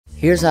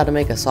Here's how to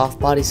make a soft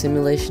body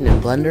simulation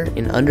in Blender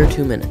in under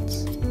 2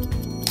 minutes.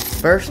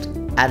 First,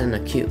 add in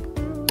a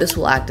cube. This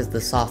will act as the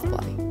soft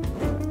body.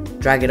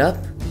 Drag it up,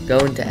 go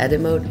into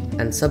edit mode,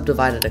 and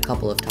subdivide it a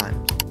couple of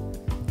times.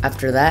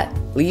 After that,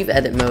 leave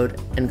edit mode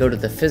and go to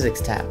the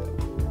physics tab.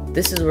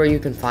 This is where you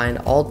can find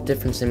all the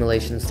different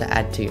simulations to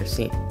add to your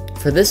scene.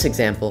 For this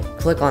example,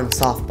 click on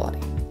soft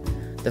body.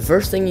 The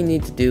first thing you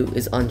need to do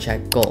is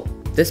uncheck gold.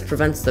 This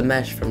prevents the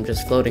mesh from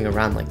just floating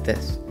around like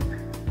this.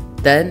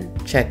 Then,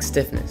 check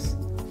stiffness.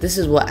 This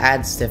is what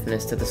adds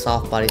stiffness to the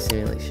soft body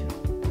simulation.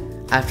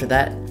 After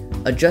that,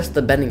 adjust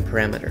the bending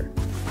parameter.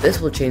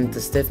 This will change the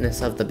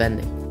stiffness of the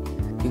bending.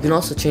 You can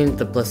also change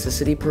the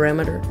plasticity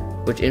parameter,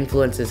 which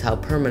influences how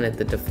permanent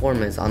the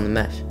deform is on the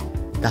mesh.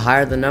 The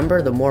higher the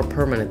number, the more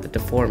permanent the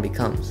deform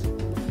becomes.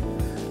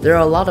 There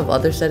are a lot of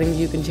other settings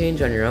you can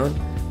change on your own,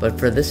 but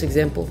for this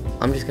example,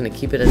 I'm just going to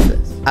keep it as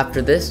this.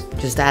 After this,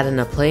 just add in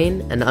a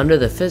plane, and under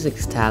the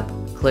physics tab,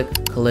 click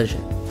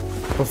collision.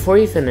 Before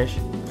you finish,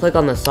 click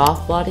on the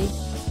soft body,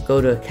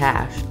 go to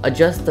cache,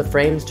 adjust the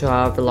frames to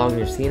however long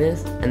your scene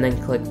is, and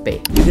then click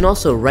bake. You can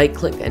also right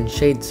click and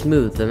shade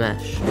smooth the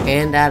mesh,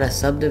 and add a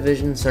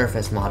subdivision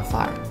surface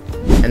modifier.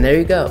 And there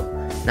you go,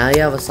 now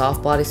you have a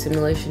soft body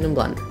simulation in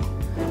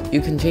Blender.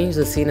 You can change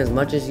the scene as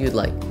much as you'd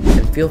like,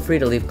 and feel free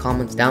to leave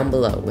comments down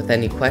below with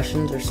any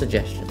questions or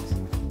suggestions.